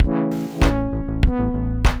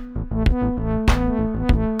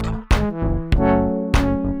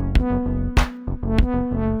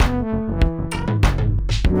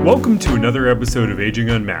to another episode of Aging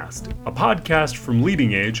Unmasked, a podcast from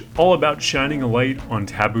Leading Age all about shining a light on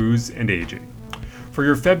taboos and aging. For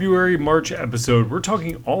your February-March episode, we're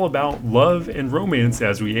talking all about love and romance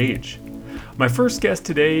as we age. My first guest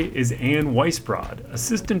today is Ann Weisbrod,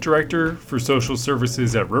 Assistant Director for Social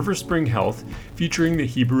Services at River Spring Health, featuring the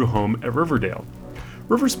Hebrew Home at Riverdale.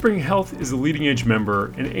 River Spring Health is a Leading Age member,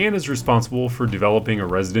 and Ann is responsible for developing a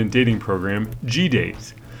resident dating program,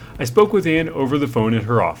 G-Date. I spoke with Ann over the phone at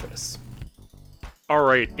her office. All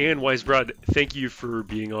right, Ann Weisbrod, thank you for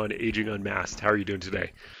being on Aging Unmasked. How are you doing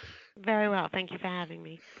today? Very well. Thank you for having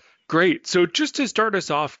me. Great. So just to start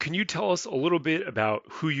us off, can you tell us a little bit about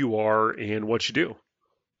who you are and what you do?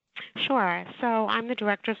 Sure. So I'm the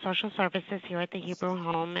Director of Social Services here at the Hebrew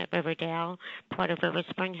Home at Riverdale, part of River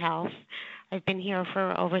Spring Health. I've been here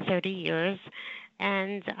for over 30 years,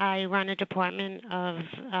 and I run a department of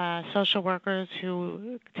social workers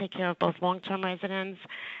who take care of both long-term residents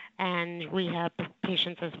and rehab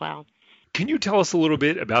patients as well. Can you tell us a little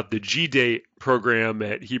bit about the G-Date program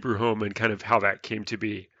at Hebrew Home and kind of how that came to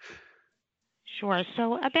be? Sure.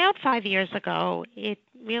 So about 5 years ago, it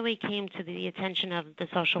really came to the attention of the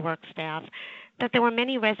social work staff that there were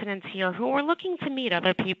many residents here who were looking to meet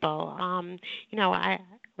other people.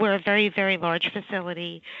 We're a very, very large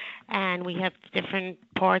facility, and we have different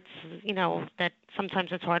parts, that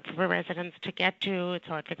sometimes it's hard for residents to get to. It's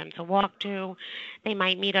hard for them to walk to. They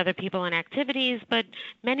might meet other people in activities, but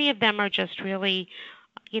many of them are just really,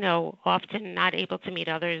 often not able to meet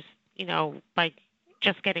others, by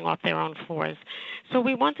just getting off their own floors. So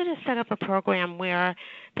we wanted to set up a program where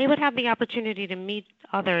they would have the opportunity to meet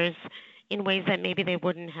others in ways that maybe they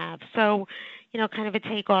wouldn't have. So, kind of a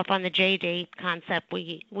takeoff on the J-Date concept,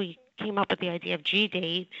 we came up with the idea of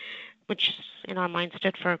G-Date, which in our mind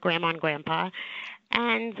stood for Grandma and Grandpa.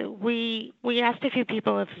 And we asked a few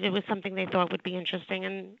people if it was something they thought would be interesting,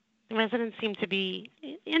 and the residents seemed to be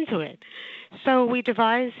into it. So we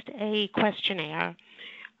devised a questionnaire,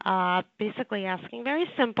 basically asking very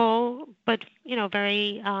simple but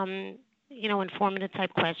very informative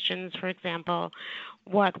type questions. For example,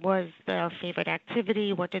 what was their favorite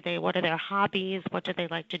activity? What are their hobbies? What do they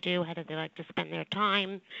like to do? How do they like to spend their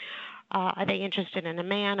time? Are they interested in a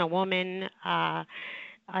man, a woman? Are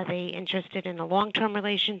they interested in a long-term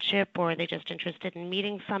relationship, or are they just interested in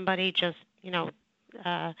meeting somebody just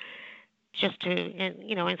to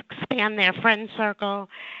expand their friend circle?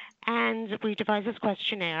 And we devised this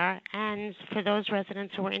questionnaire, and for those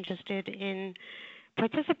residents who were interested in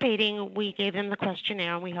participating, we gave them the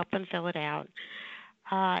questionnaire and we helped them fill it out.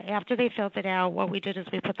 After they filled it out, what we did is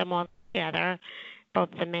we put them all together, both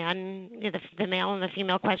the male and the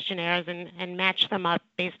female questionnaires, and matched them up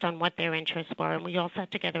based on what their interests were. And we all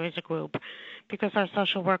sat together as a group because our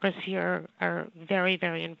social workers here are very,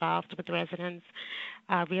 very involved with residents,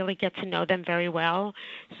 really get to know them very well.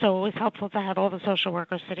 So it was helpful to have all the social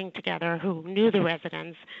workers sitting together who knew the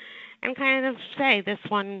residents and kind of say, this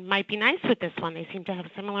one might be nice with this one. They seem to have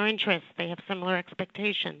similar interests. They have similar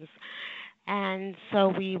expectations. And so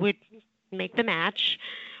we would make the match.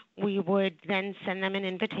 We would then send them an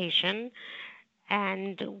invitation,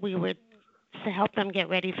 and we would help them get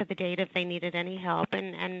ready for the date if they needed any help.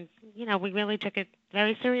 And we really took it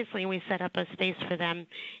very seriously, and we set up a space for them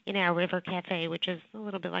in our River Cafe, which is a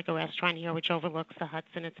little bit like a restaurant here, which overlooks the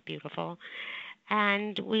Hudson. It's beautiful.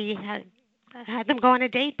 And we had them go on a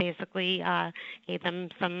date, basically, gave them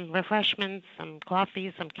some refreshments, some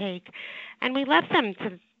coffee, some cake, and we left them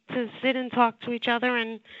to sit and talk to each other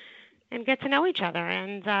and get to know each other.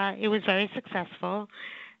 And it was very successful,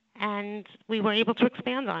 and we were able to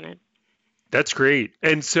expand on it. That's great.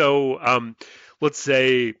 And so let's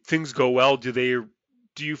say things go well. Do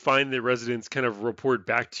you find that residents kind of report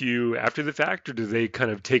back to you after the fact, or do they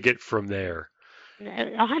kind of take it from there?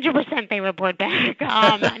 100% they report back,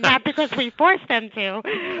 not because we forced them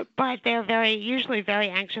to, but they're usually very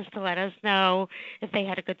anxious to let us know if they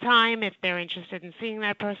had a good time, if they're interested in seeing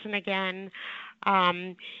that person again.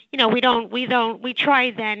 We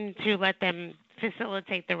try then to let them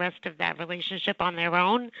facilitate the rest of that relationship on their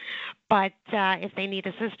own. But if they need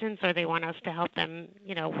assistance or they want us to help them,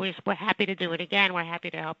 we're happy to do it again. We're happy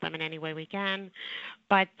to help them in any way we can.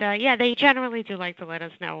 But they generally do like to let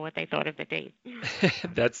us know what they thought of the date.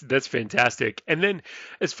 That's fantastic. And then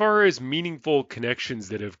as far as meaningful connections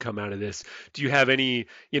that have come out of this, do you have any,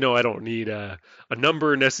 I don't need a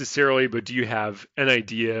number necessarily, but do you have an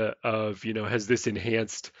idea of, has this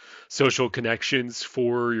enhanced social connections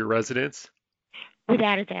for your residents?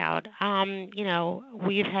 Without a doubt.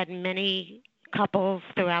 We've had many couples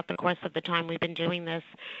throughout the course of the time we've been doing this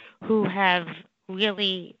who have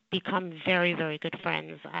really become very, very good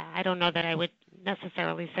friends. I don't know that I would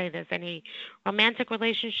necessarily say there's any romantic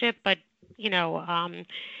relationship, but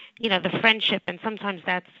the friendship, and sometimes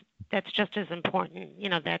that's just as important.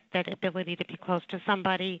 That ability to be close to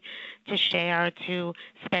somebody, to share, to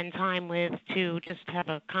spend time with, to just have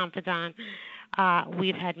a confidant.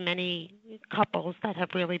 We've had many couples that have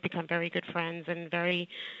really become very good friends and very,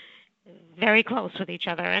 very close with each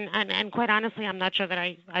other. And quite honestly, I'm not sure that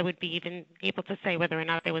I would be even able to say whether or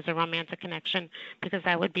not there was a romantic connection, because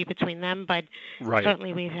that would be between them. But Right.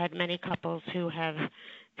 certainly we've had many couples who have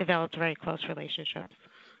developed very close relationships.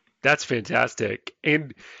 That's fantastic.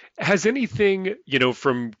 And has anything,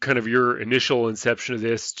 from kind of your initial inception of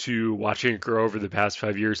this to watching it grow over the past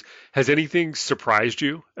 5 years, has anything surprised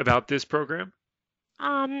you about this program?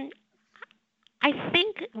 Um, I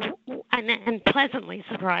think, and pleasantly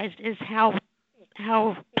surprised, is how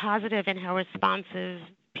positive and how responsive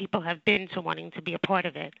people have been to wanting to be a part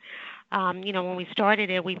of it. When we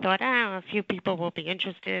started it, we thought, a few people will be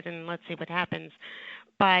interested, and let's see what happens.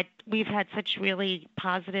 But we've had such really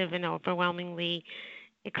positive and overwhelmingly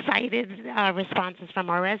excited responses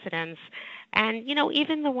from our residents. And,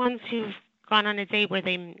 even the ones who've gone on a date where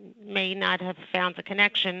they may not have found a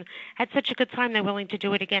connection had such a good time, they're willing to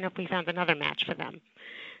do it again if we found another match for them.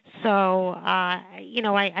 So,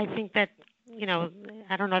 I think that,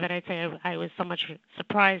 I don't know that I'd say I was so much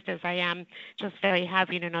surprised as I am just very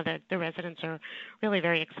happy to know that the residents are really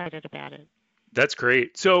very excited about it. That's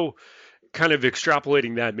great. So, kind of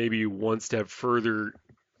extrapolating that maybe one step further,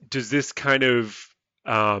 does this kind of,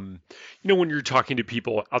 when you're talking to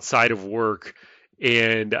people outside of work,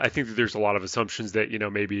 and I think that there's a lot of assumptions that,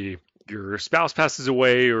 maybe your spouse passes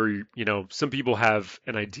away, or, some people have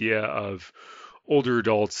an idea of older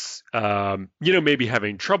adults, maybe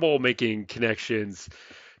having trouble making connections.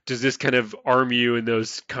 Does this kind of arm you in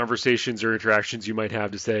those conversations or interactions you might have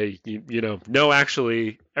to say, no,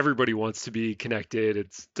 actually, everybody wants to be connected.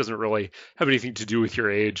 It doesn't really have anything to do with your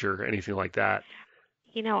age or anything like that.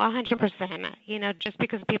 100%. Just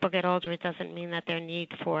because people get older, it doesn't mean that their need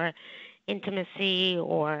for intimacy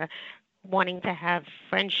or wanting to have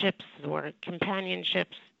friendships or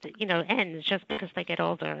companionships, ends just because they get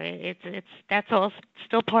older. That's all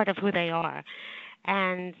still part of who they are.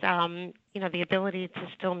 And the ability to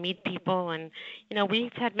still meet people, and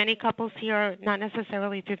we've had many couples here, not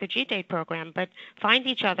necessarily through the G-Date program, but find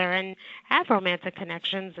each other and have romantic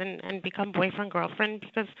connections and become boyfriend girlfriend,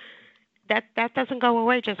 because that doesn't go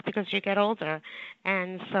away just because you get older.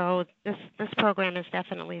 And so this program is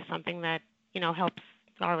definitely something that helps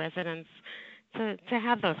our residents to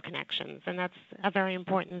have those connections, and that's a very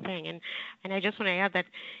important thing. And I just want to add that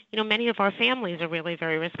many of our families are really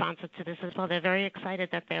very responsive to this as well. They're very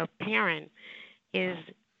excited that their parent is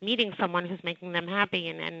meeting someone who's making them happy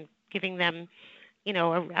and giving them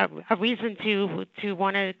a reason to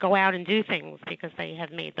want to go out and do things because they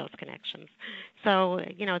have made those connections. So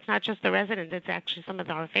it's not just the residents; it's actually some of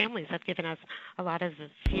our families have given us a lot of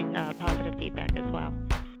positive feedback as well.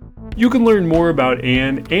 You can learn more about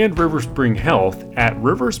Anne and River Spring Health at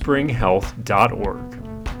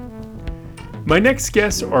riverspringhealth.org. My next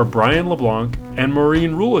guests are Brian LeBlanc and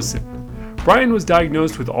Maureen Rulison. Brian was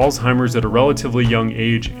diagnosed with Alzheimer's at a relatively young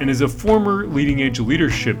age and is a former Leading Age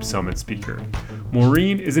Leadership Summit speaker.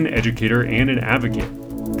 Maureen is an educator and an advocate.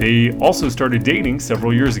 They also started dating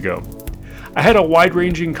several years ago. I had a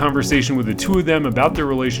wide-ranging conversation with the two of them about their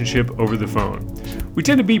relationship over the phone. We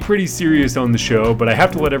tend to be pretty serious on the show, but I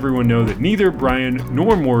have to let everyone know that neither Brian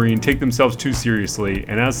nor Maureen take themselves too seriously,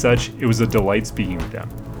 and as such, it was a delight speaking with them.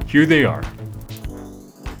 Here they are.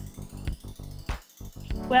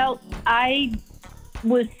 Well, I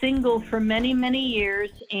was single for many, many years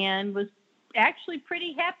and was actually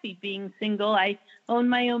pretty happy being single. I owned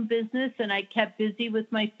my own business, and I kept busy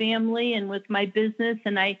with my family and with my business,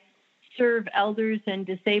 and I serve elders and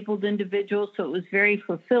disabled individuals, so it was very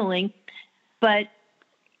fulfilling. But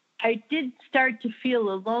I did start to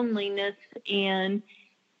feel a loneliness, and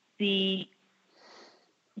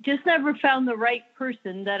just never found the right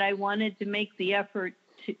person that I wanted to make the effort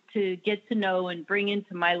to get to know and bring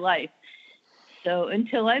into my life. So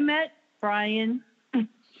until I met Brian.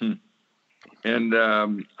 And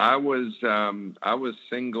I was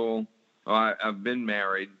single. I've been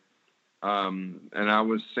married. And I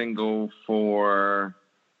was single for,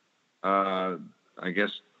 I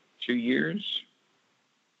guess, 2 years,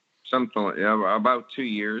 about 2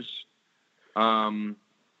 years, until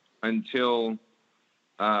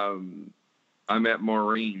I met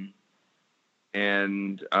Maureen,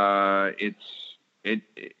 and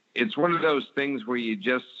it's one of those things where you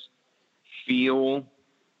just feel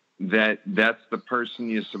that that's the person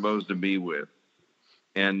you're supposed to be with.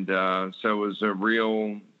 And so it was a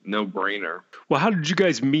real no-brainer. Well, how did you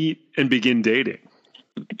guys meet and begin dating?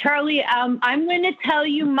 Charlie, I'm going to tell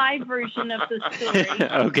you my version of the story.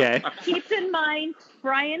 Okay. Keep in mind,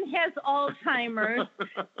 Brian has Alzheimer's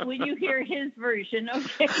when you hear his version,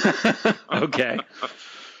 okay? Okay.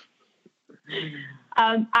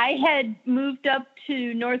 I had moved up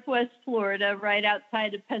to Northwest Florida, right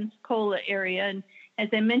outside of Pensacola area. And as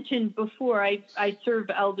I mentioned before, I serve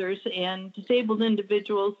elders and disabled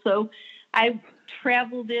individuals. So I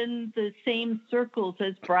traveled in the same circles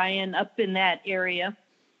as Brian up in that area.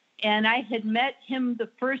 And I had met him the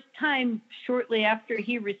first time shortly after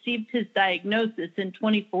he received his diagnosis in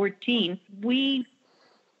 2014. We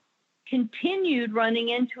continued running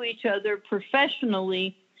into each other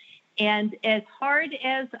professionally. And as hard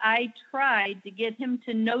as I tried to get him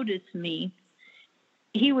to notice me,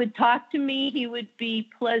 he would talk to me. He would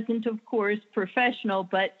be pleasant, of course, professional,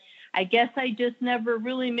 but I guess I just never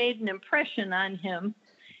really made an impression on him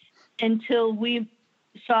until we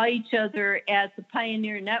saw each other at the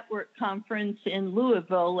Pioneer Network conference in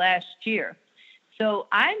Louisville last year. So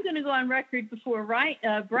I'm going to go on record before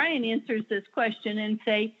Brian answers this question and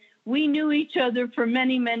say, we knew each other for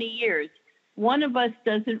many, many years. One of us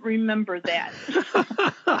doesn't remember that.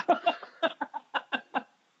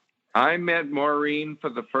 I met Maureen for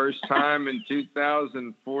the first time in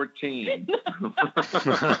 2014.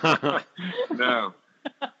 No,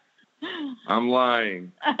 I'm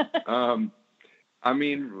lying. I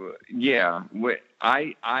mean, yeah,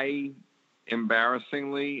 I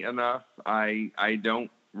embarrassingly enough, I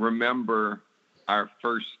don't remember our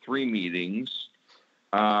first three meetings.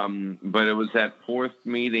 But it was that fourth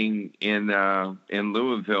meeting in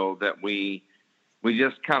Louisville that we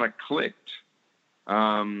just kind of clicked.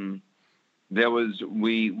 We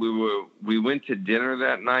went to dinner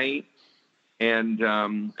that night, and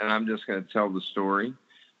I'm just going to tell the story.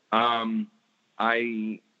 I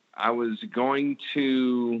was going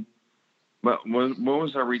to, but what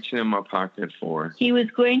was I reaching in my pocket for? He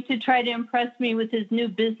was going to try to impress me with his new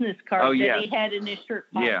business card that he had in his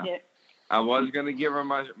shirt pocket. Yeah. I was going to give her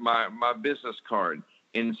my business card.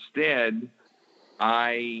 Instead,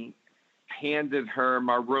 I handed her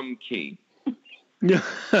my room key.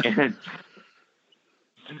 And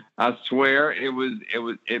I swear it was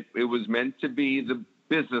meant to be the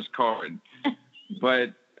business card,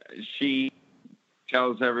 but she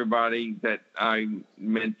tells everybody that I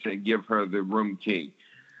meant to give her the room key.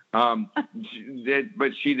 But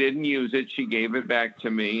she didn't use it. She gave it back to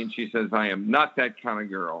me, and she says, "I am not that kind of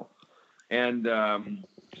girl." And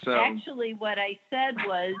so actually, what I said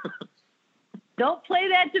was, "Don't play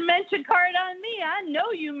that dementia card on me. I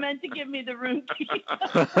know you meant to give me the room key."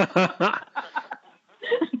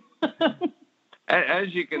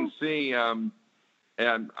 As you can see, and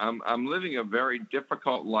I'm living a very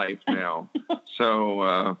difficult life now.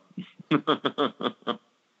 So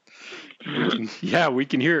yeah, we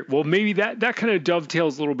can hear it. Well, maybe that kind of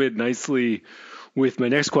dovetails a little bit nicely with my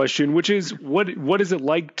next question, which is what is it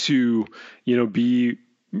like to, be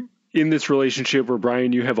in this relationship where,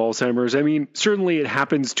 Brian, you have Alzheimer's? I mean, certainly it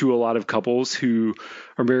happens to a lot of couples who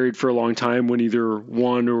are married for a long time when either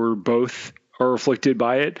one or both are afflicted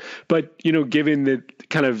by it. But, given that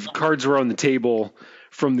kind of cards were on the table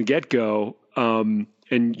from the get-go, and,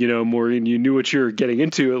 Maureen, you knew what you were getting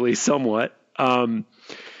into, at least somewhat,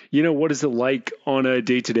 what is it like on a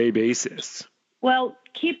day-to-day basis? Well,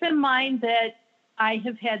 keep in mind that I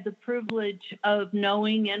have had the privilege of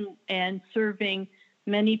knowing and serving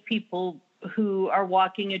many people who are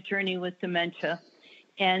walking a journey with dementia.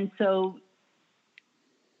 And so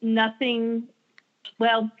they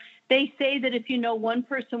say that if you know one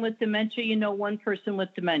person with dementia, you know one person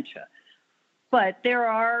with dementia. But there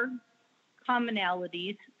are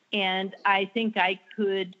commonalities, and I think I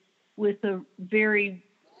could, with a very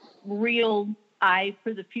real eye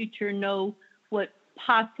for the future, know what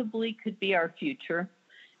possibly could be our future.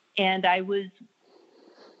 And I was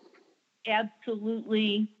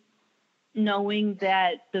absolutely knowing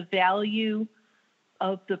that the value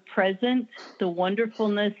of the present, the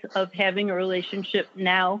wonderfulness of having a relationship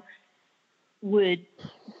now would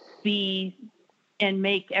be and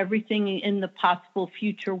make everything in the possible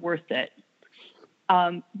future worth it.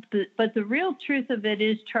 But the real truth of it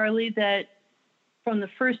is, Charlie, that from the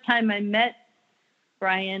first time I met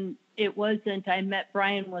Brian, I met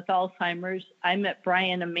Brian with Alzheimer's. I met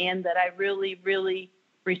Brian, a man that I really, really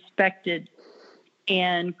respected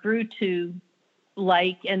and grew to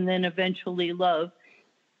like and then eventually love.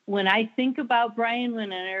 When I think about Brian,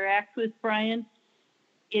 when I interact with Brian,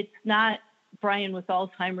 it's not Brian with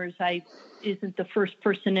Alzheimer's isn't the first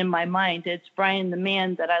person in my mind. It's Brian, the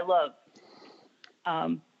man that I love.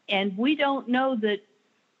 And we don't know that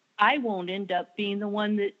I won't end up being the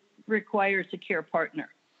one that requires a care partner.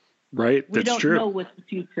 Right. We That's don't true. know what the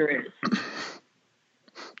future is.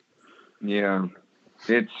 Yeah.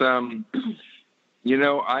 It's, I'm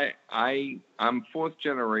fourth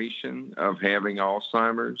generation of having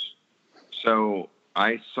Alzheimer's. So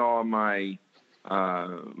I saw my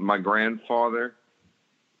grandfather,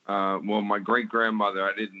 my great grandmother,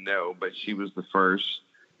 I didn't know, but she was the first.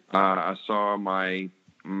 I saw my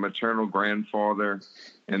maternal grandfather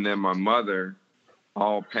and then my mother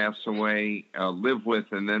all pass away, live with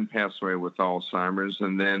and then pass away with Alzheimer's,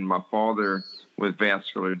 and then my father with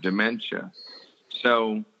vascular dementia.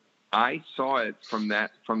 So I saw it from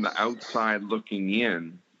the outside looking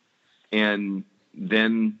in, and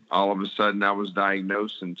then all of a sudden I was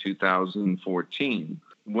diagnosed in 2014.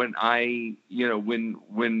 When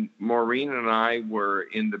when Maureen and I were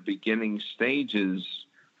in the beginning stages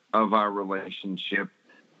of our relationship,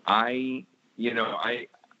 I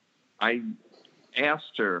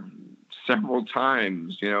asked her several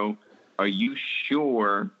times, are you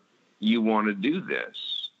sure you want to do this?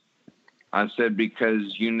 I said,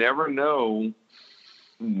 because you never know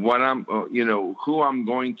what who I'm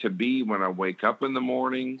going to be when I wake up in the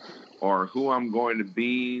morning, or who I'm going to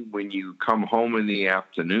be when you come home in the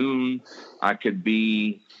afternoon. I could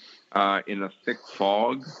be in a thick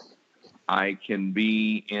fog. I can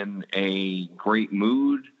be in a great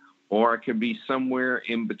mood, or I could be somewhere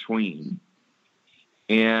in between.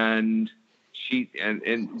 And she,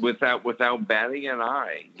 and without batting an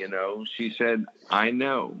eye, she said, I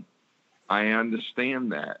know, I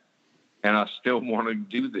understand that, and I still want to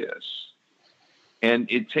do this. And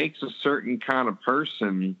it takes a certain kind of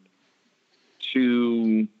person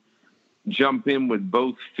to jump in with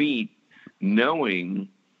both feet, knowing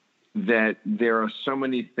that there are so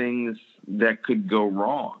many things that could go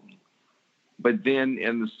wrong. But then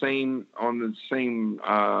on the same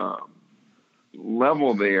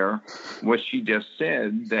level there, what she just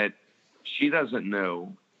said, that she doesn't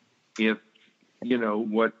know if,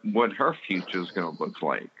 what her future is going to look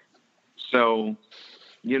like. So,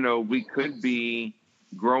 we could be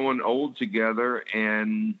growing old together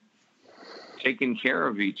and taking care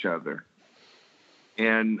of each other.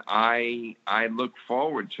 And I look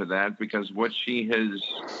forward to that, because what she has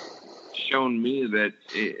shown me, that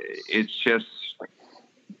it's just,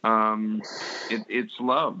 it's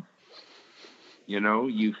love.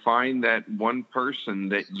 You find that one person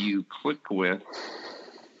that you click with,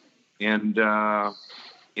 and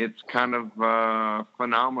it's kind of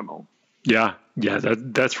phenomenal. Yeah,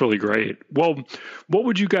 that's really great. Well, what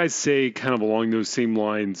would you guys say, kind of along those same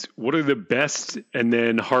lines? What are the best and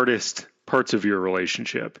then hardest parts of your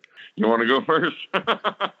relationship? You want to go first?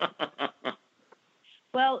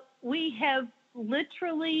 Well, we have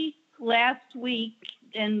literally last week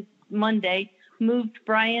and Monday moved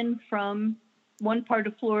Brian from one part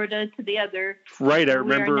of Florida to the other. Right. I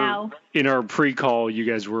remember in our pre-call, you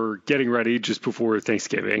guys were getting ready just before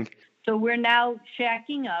Thanksgiving. So we're now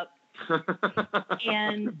shacking up.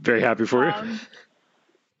 And very happy for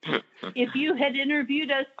you. If you had interviewed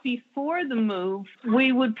us before the move,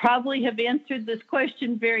 we would probably have answered this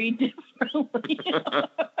question very differently.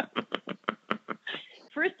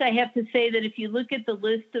 First, I have to say that if you look at the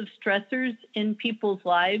list of stressors in people's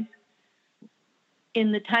lives,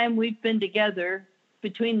 in the time we've been together,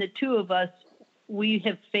 between the two of us, we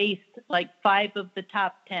have faced like 5 of the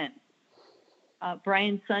top 10.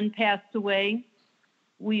 Brian's son passed away.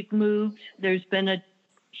 We've moved. There's been a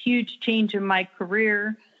huge change in my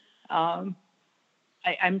career. I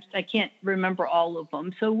can't remember all of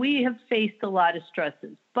them. So we have faced a lot of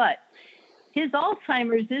stresses. But his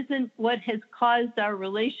Alzheimer's isn't what has caused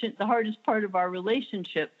the hardest part of our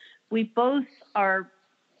relationship. We both are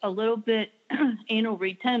a little bit anal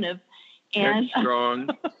retentive. And that's strong.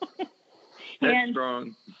 That's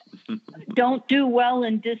strong. Don't do well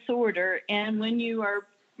in disorder. And when you are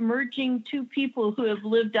merging two people who have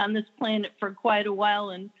lived on this planet for quite a while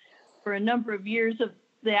and for a number of years of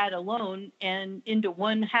that alone and into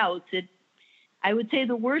one house, I would say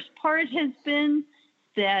the worst part has been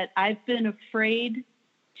that I've been afraid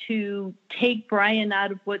to take Brian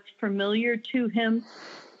out of what's familiar to him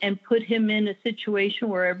and put him in a situation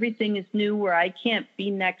where everything is new, where I can't be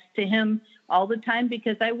next to him all the time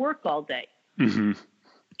because I work all day. Mm-hmm.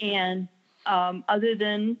 And other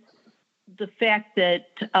than the fact that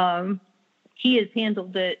he has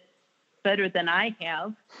handled it better than I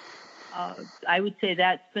have, I would say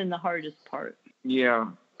that's been the hardest part. Yeah,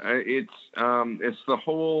 it's the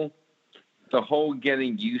whole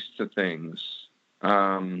getting used to things,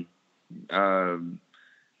 and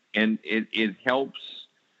it helps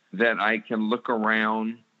that I can look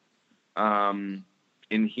around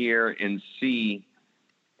in here and see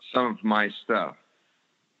some of my stuff,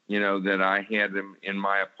 that I had in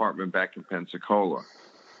my apartment back in Pensacola.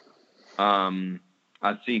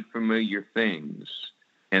 I see familiar things,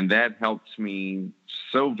 and that helps me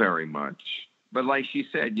so very much. But like she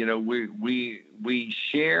said, we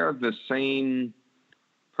share the same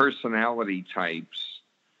personality types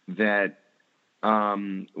that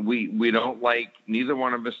we don't like. Neither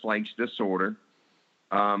one of us likes disorder.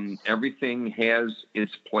 Everything has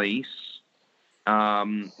its place.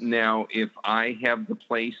 Now, if I have the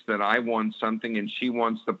place that I want something and she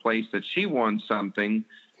wants the place that she wants something,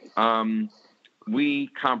 we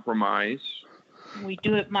compromise. We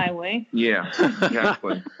do it my way. Yeah,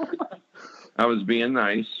 exactly. I was being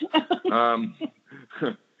nice.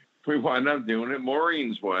 We wind up doing it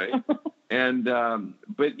Maureen's way. And,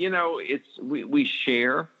 but we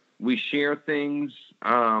share things.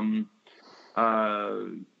 We're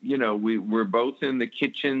both in the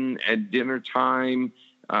kitchen at dinner time,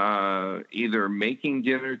 either making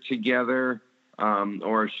dinner together,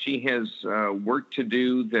 or if she has work to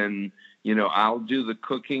do, then, I'll do the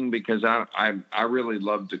cooking because I really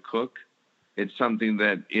love to cook. It's something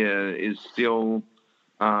that is still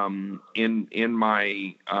in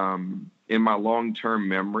my long-term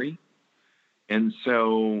memory. And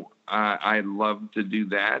so I love to do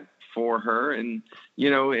that for her. And,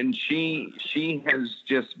 and she has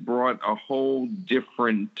just brought a whole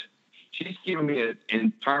different, she's given me an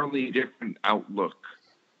entirely different outlook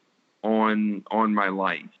on my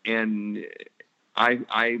life. And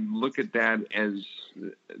I look at that as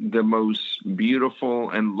the most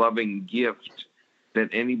beautiful and loving gift that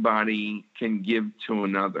anybody can give to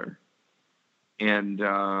another. And,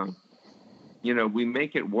 we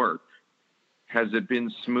make it work. Has it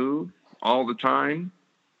been smooth all the time?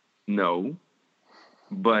 No.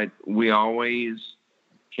 But we always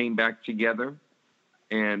came back together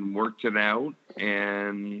and worked it out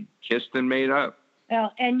and kissed and made up.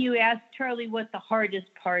 Well, and you asked Charlie what the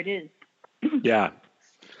hardest part is. Yeah.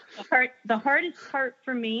 The hardest part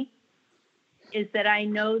for me is that I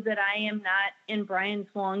know that I am not in Brian's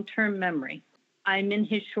long-term memory. I'm in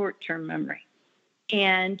his short-term memory.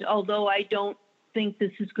 And although I don't think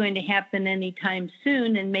this is going to happen anytime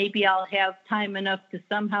soon, and maybe I'll have time enough to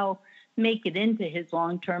somehow make it into his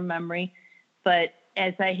long-term memory, but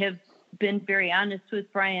as I have been very honest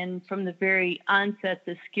with Brian from the very onset,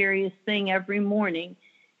 the scariest thing every morning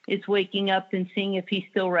is waking up and seeing if he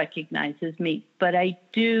still recognizes me. But I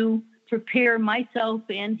do prepare myself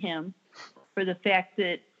and him for the fact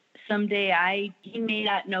that someday he may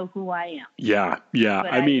not know who I am. Yeah.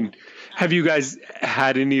 But I mean, have you guys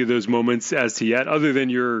had any of those moments as to yet, other than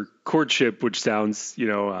your courtship, which sounds,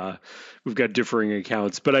 we've got differing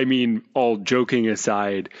accounts, but I mean, all joking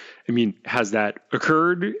aside, has that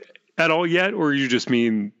occurred at all yet? Or you just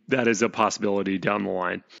mean that is a possibility down the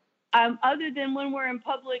line? Other than when we're in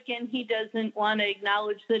public and he doesn't want to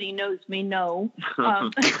acknowledge that he knows me, no.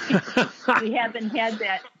 We haven't had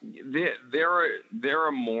that. There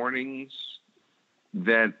are mornings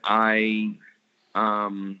that I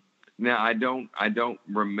now I don't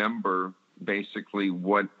remember basically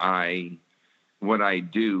what I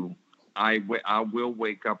do. I will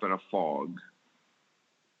wake up in a fog,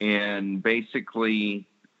 and basically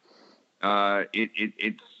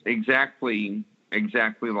it's exactly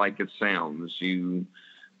like it sounds.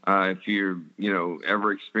 If you're,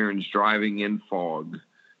 ever experienced driving in fog,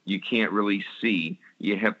 you can't really see.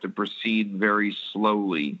 You have to proceed very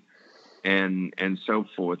slowly and so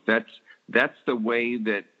forth. That's the way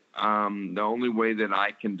that, the only way that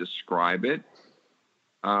I can describe it.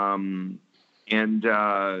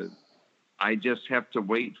 I just have to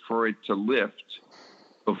wait for it to lift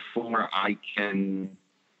before I can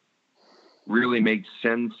really make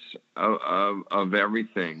sense of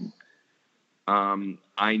everything.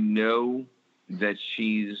 I know that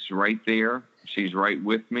she's right there. She's right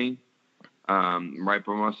with me, right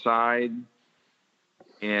by my side.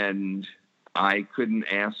 And I couldn't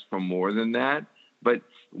ask for more than that. But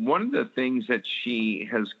one of the things that she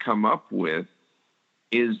has come up with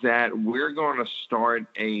is that we're going to start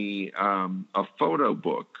a photo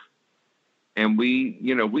book. And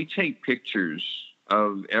we take pictures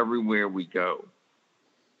of everywhere we go.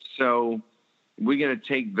 So we're going to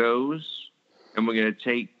take those, and we're going to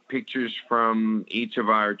take pictures from each of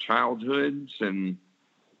our childhoods and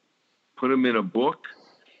put them in a book.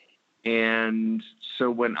 And so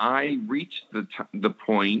when I reach the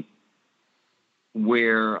point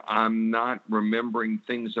where I'm not remembering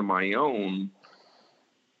things of my own,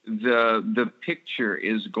 the picture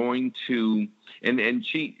is going to, and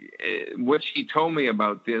what she told me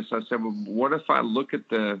about this, I said, well, what if I look at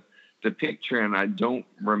the the picture and I don't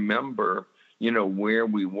remember, where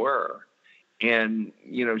we were. And,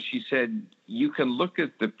 she said, you can look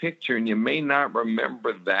at the picture and you may not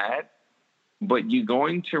remember that, but you're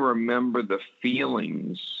going to remember the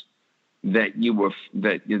feelings that you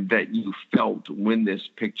felt when this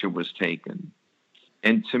picture was taken.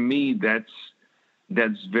 And to me, that's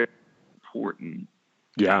very important.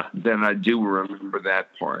 Yeah. That I do remember that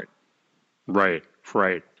part. Right.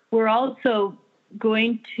 We're also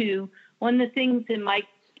going to, one of the things in my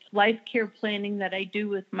life care planning that I do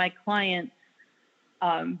with my clients,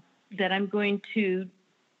 that I'm going to,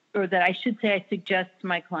 or that I should say I suggest to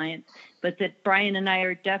my clients, but that Brian and I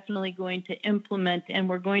are definitely going to implement, and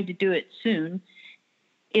we're going to do it soon,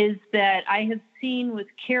 is that I have seen with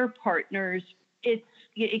care partners, it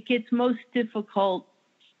gets most difficult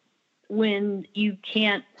when you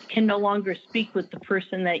can no longer speak with the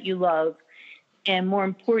person that you love. And more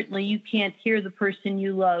importantly, you can't hear the person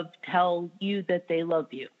you love tell you that they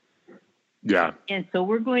love you. Yeah. And so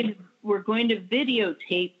we're going to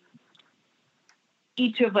videotape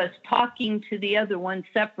each of us talking to the other one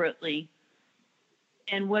separately.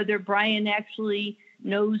 And whether Brian actually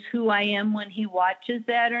knows who I am when he watches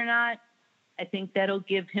that or not, I think that'll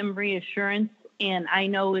give him reassurance. And I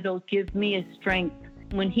know it'll give me a strength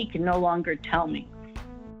when he can no longer tell me.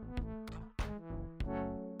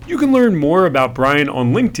 You can learn more about Brian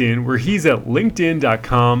on LinkedIn, where he's at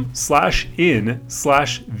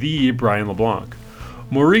linkedin.com/in/the Brian LeBlanc.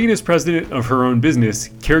 Maureen is president of her own business,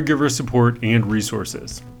 Caregiver Support and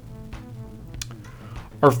Resources.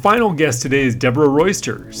 Our final guest today is Deborah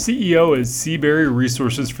Royster, CEO at Seabury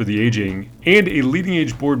Resources for the Aging and a Leading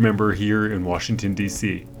Age board member here in Washington,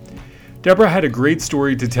 D.C. Deborah had a great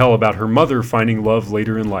story to tell about her mother finding love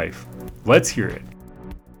later in life. Let's hear it.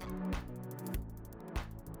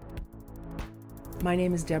 My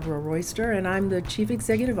name is Deborah Royster, and I'm the Chief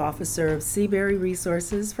Executive Officer of Seabury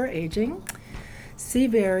Resources for Aging.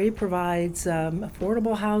 Seabury provides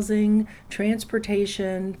affordable housing,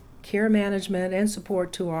 transportation, care management, and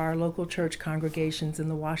support to our local church congregations in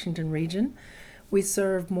the Washington region. We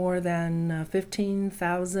serve more than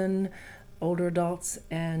 15,000 older adults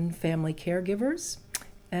and family caregivers,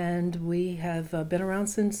 and we have been around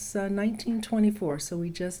since 1924, so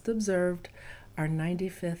we just observed our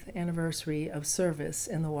 95th anniversary of service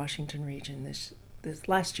in the Washington region this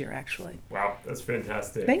last year, actually. Wow, that's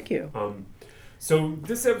fantastic. Thank you. So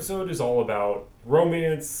this episode is all about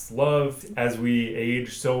romance, love as we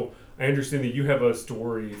age. So I understand that you have a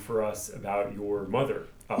story for us about your mother.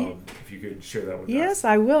 If you could share that with us. Yes,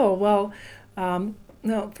 I will. Well,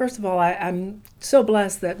 no, first of all, I'm so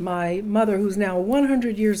blessed that my mother, who's now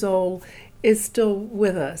 100 years old, is still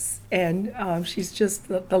with us, and she's just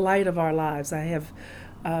the light of our lives. I have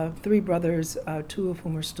 3 brothers, 2 of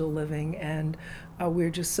whom are still living, and we're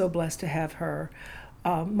just so blessed to have her.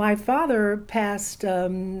 My father passed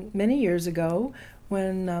many years ago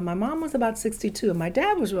when my mom was about 62, and my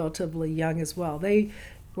dad was relatively young as well. They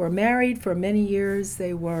were married for many years.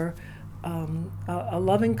 They were a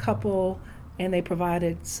loving couple, and they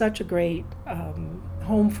provided such a great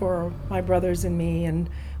home for my brothers and me, and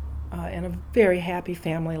a very happy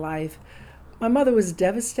family life. My mother was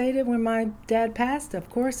devastated when my dad passed, of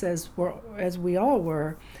course, as we all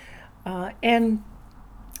were, and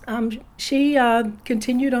she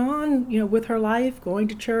continued on, with her life, going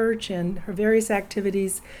to church and her various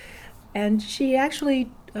activities, and she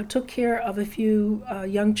actually took care of a few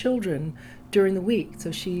young children during the week.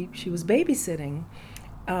 So she was babysitting.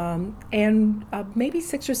 And maybe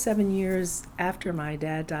 6 or 7 years after my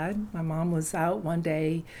dad died, my mom was out one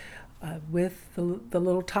day with the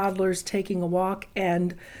little toddlers taking a walk,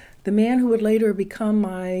 and the man who would later become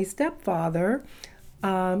my stepfather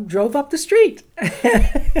drove up the street.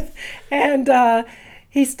 And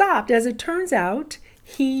he stopped. As it turns out,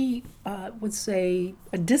 he was a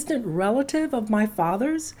distant relative of my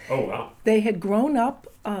father's. Oh, wow. They had grown up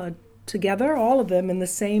together, all of them, in the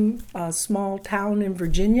same small town in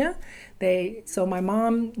Virginia. So my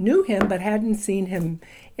mom knew him but hadn't seen him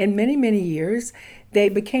in many, many years. They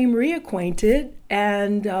became reacquainted,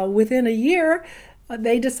 and within a year,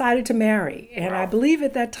 they decided to marry. And Wow. I believe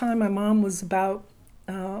at that time my mom was about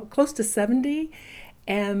close to 70,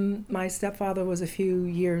 and my stepfather was a few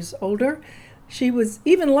years older. She was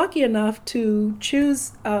even lucky enough to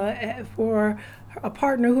choose for a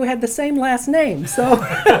partner who had the same last name. So,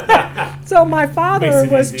 so my father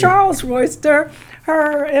was easy. Charles Royster,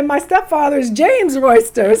 and my stepfather is James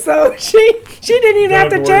Royster. So she didn't even have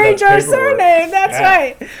to Don't worry change about her paperwork. surname. That's Yeah.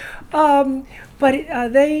 right. But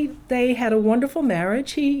they had a wonderful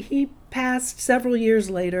marriage. He passed several years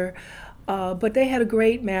later, but they had a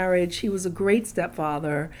great marriage. He was a great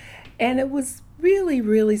stepfather. And it was really,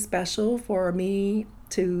 really special for me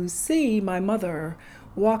to see my mother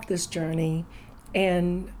walk this journey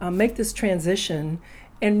and make this transition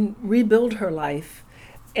and rebuild her life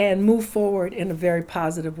and move forward in a very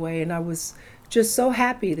positive way. And I was just so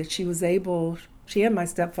happy that she and my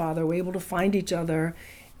stepfather were able to find each other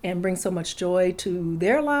and bring so much joy to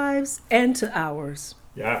their lives and to ours.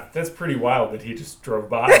 Yeah, that's pretty wild that he just drove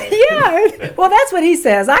by. Yeah, well, that's what he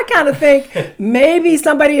says. I kind of think maybe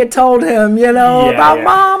somebody had told him, about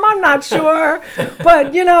Mom. I'm not sure,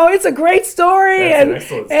 but it's a great story. That's an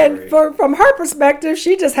excellent story. And from her perspective,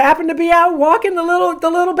 she just happened to be out walking the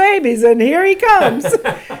little babies, and here he comes.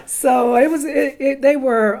 So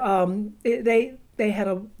they had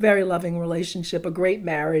a very loving relationship, a great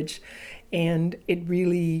marriage, and it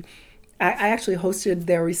really. I actually hosted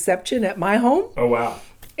their reception at my home. Oh, wow.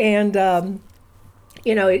 And,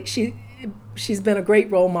 she's been a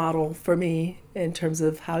great role model for me in terms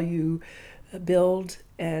of how you build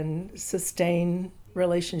and sustain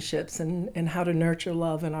relationships and how to nurture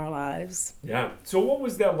love in our lives. Yeah. So what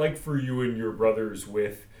was that like for you and your brothers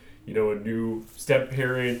with, a new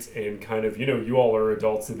step-parent and kind of, you all are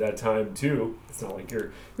adults at that time too. It's not like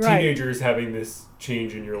you're teenagers having this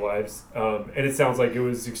change in your lives. And it sounds like it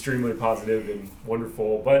was extremely positive and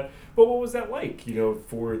wonderful. But what was that like,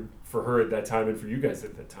 for her at that time and for you guys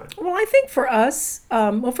at that time? Well, I think for us,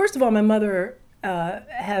 first of all, my mother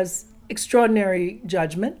has extraordinary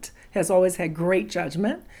judgment, has always had great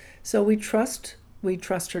judgment. So we trust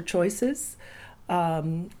her choices.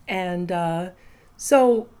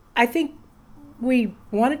 So I think we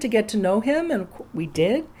wanted to get to know him, and we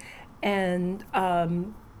did. And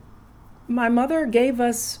my mother gave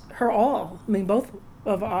us her all. I mean, both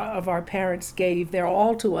of our parents gave their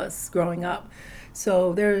all to us growing up.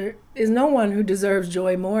 So there is no one who deserves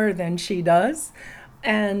joy more than she does.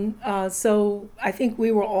 And so I think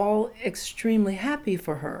we were all extremely happy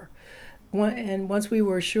for her. And once we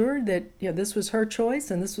were assured that this was her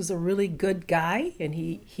choice and this was a really good guy, and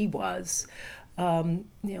he was,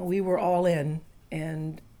 we were all in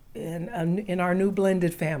our new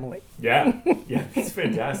blended family. Yeah, it's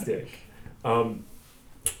fantastic. So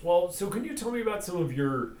can you tell me about some of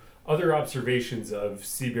your other observations of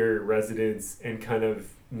Seabury residents and kind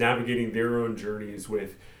of navigating their own journeys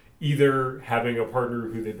with either having a partner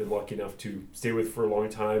who they've been lucky enough to stay with for a long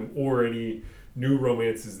time, or any new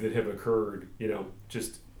romances that have occurred,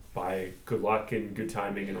 just by good luck and good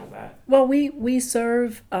timing and all that? Well, we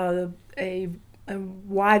serve a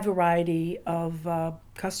wide variety of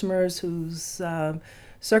customers whose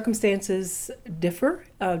circumstances differ.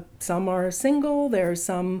 Some are single, there are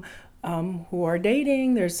some who are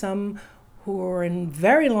dating, there's some who are in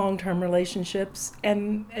very long-term relationships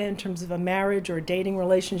and in terms of a marriage or a dating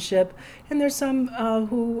relationship, and there's some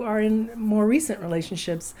who are in more recent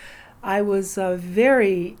relationships. I was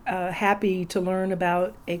very happy to learn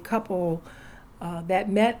about a couple that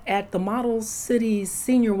met at the Model Cities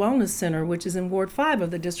Senior Wellness Center, which is in Ward 5 of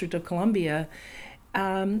the District of Columbia.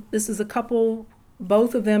 This is a couple,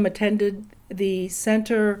 both of them attended the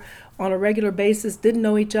center on a regular basis, didn't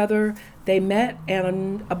know each other. They met,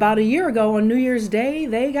 and about a year ago on New Year's Day,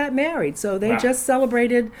 they got married. So they just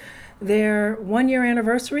celebrated their 1-year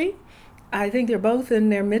anniversary. I think they're both in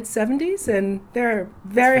their mid-70s, and they're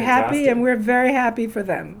very happy, and we're very happy for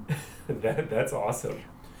them. That's awesome.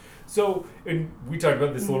 So, and we talked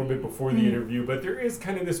about this a little bit before the interview, but there is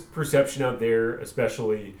kind of this perception out there,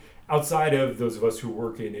 especially outside of those of us who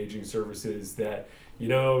work in aging services, that,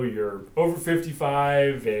 you're over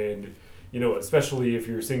 55 and, especially if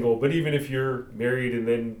you're single, but even if you're married and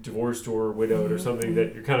then divorced or widowed or something,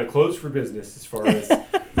 that you're kind of closed for business as far as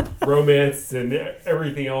romance and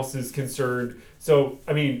everything else is concerned. So,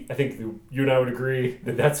 I mean, I think you and I would agree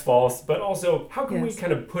that that's false, but also how can we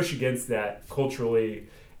kind of push against that culturally,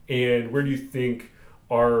 and where do you think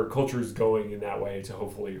our culture is going in that way to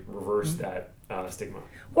hopefully reverse that stigma?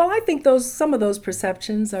 Well, I think some of those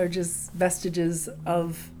perceptions are just vestiges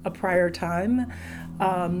of a prior time.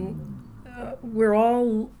 We're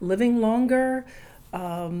all living longer,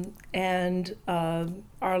 and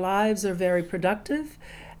our lives are very productive,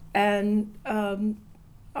 and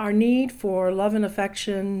our need for love and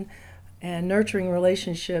affection and nurturing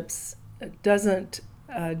relationships doesn't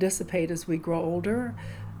dissipate as we grow older.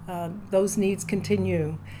 Those needs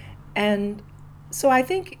continue. And so I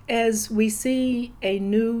think as we see a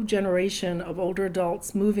new generation of older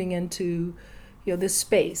adults moving into this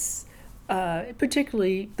space,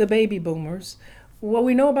 particularly the baby boomers, what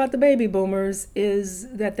we know about the baby boomers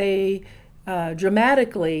is that they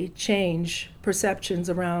dramatically change perceptions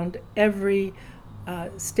around every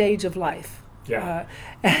stage of life. Yeah.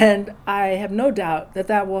 And I have no doubt that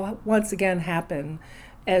that will once again happen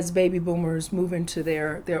as baby boomers move into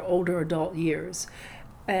their older adult years.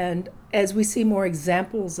 And as we see more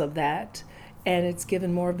examples of that, and it's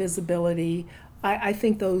given more visibility, I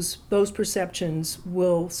think those perceptions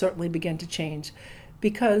will certainly begin to change,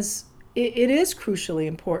 because it is crucially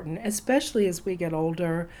important, especially as we get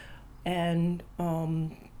older, and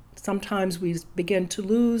sometimes we begin to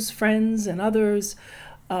lose friends and others,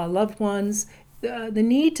 loved ones. The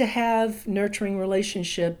need to have nurturing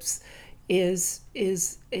relationships is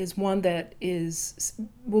one that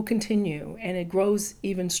will continue, and it grows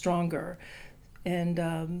even stronger.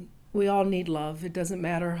 And we all need love. It doesn't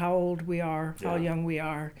matter how old we are, how young we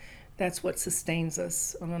are. That's what sustains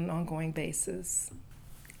us on an ongoing basis.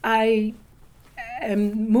 I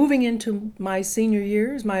am moving into my senior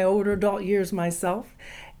years, my older adult years myself,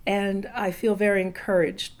 and I feel very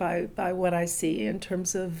encouraged by what I see in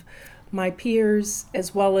terms of my peers,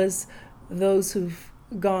 as well as those who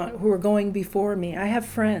are going before me. I have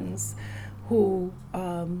friends who,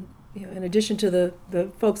 in addition to the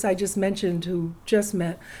folks I just mentioned who just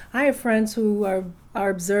met, I have friends who are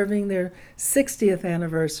observing their 60th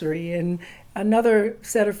anniversary, and another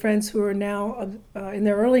set of friends who are now in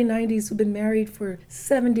their early 90s who've been married for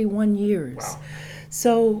 71 years. Wow.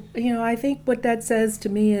 So, I think what that says to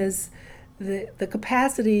me is the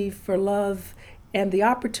capacity for love and the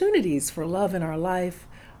opportunities for love in our life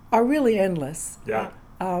are really endless. Yeah.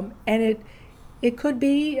 And it could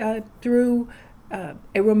be through a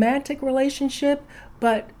romantic relationship,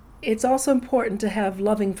 but it's also important to have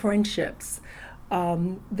loving friendships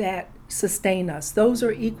that sustain us. Those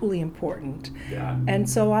are equally important. Yeah. And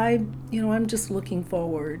so I'm just looking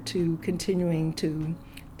forward to continuing to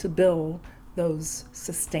build those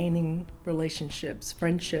sustaining relationships,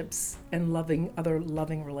 friendships, and other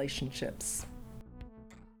loving relationships.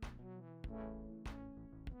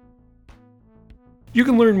 You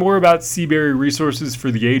can learn more about Seabury Resources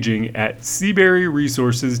for the Aging at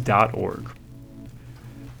seaburyresources.org.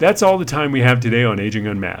 That's all the time we have today on Aging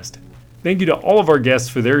Unmasked. Thank you to all of our guests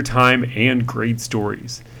for their time and great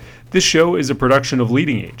stories. This show is a production of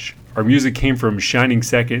Leading Age. Our music came from Shining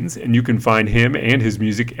Seconds, and you can find him and his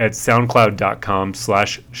music at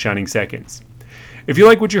soundcloud.com/Shining Seconds. If you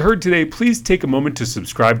like what you heard today, please take a moment to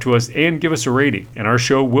subscribe to us and give us a rating, and our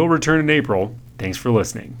show will return in April. Thanks for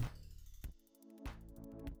listening.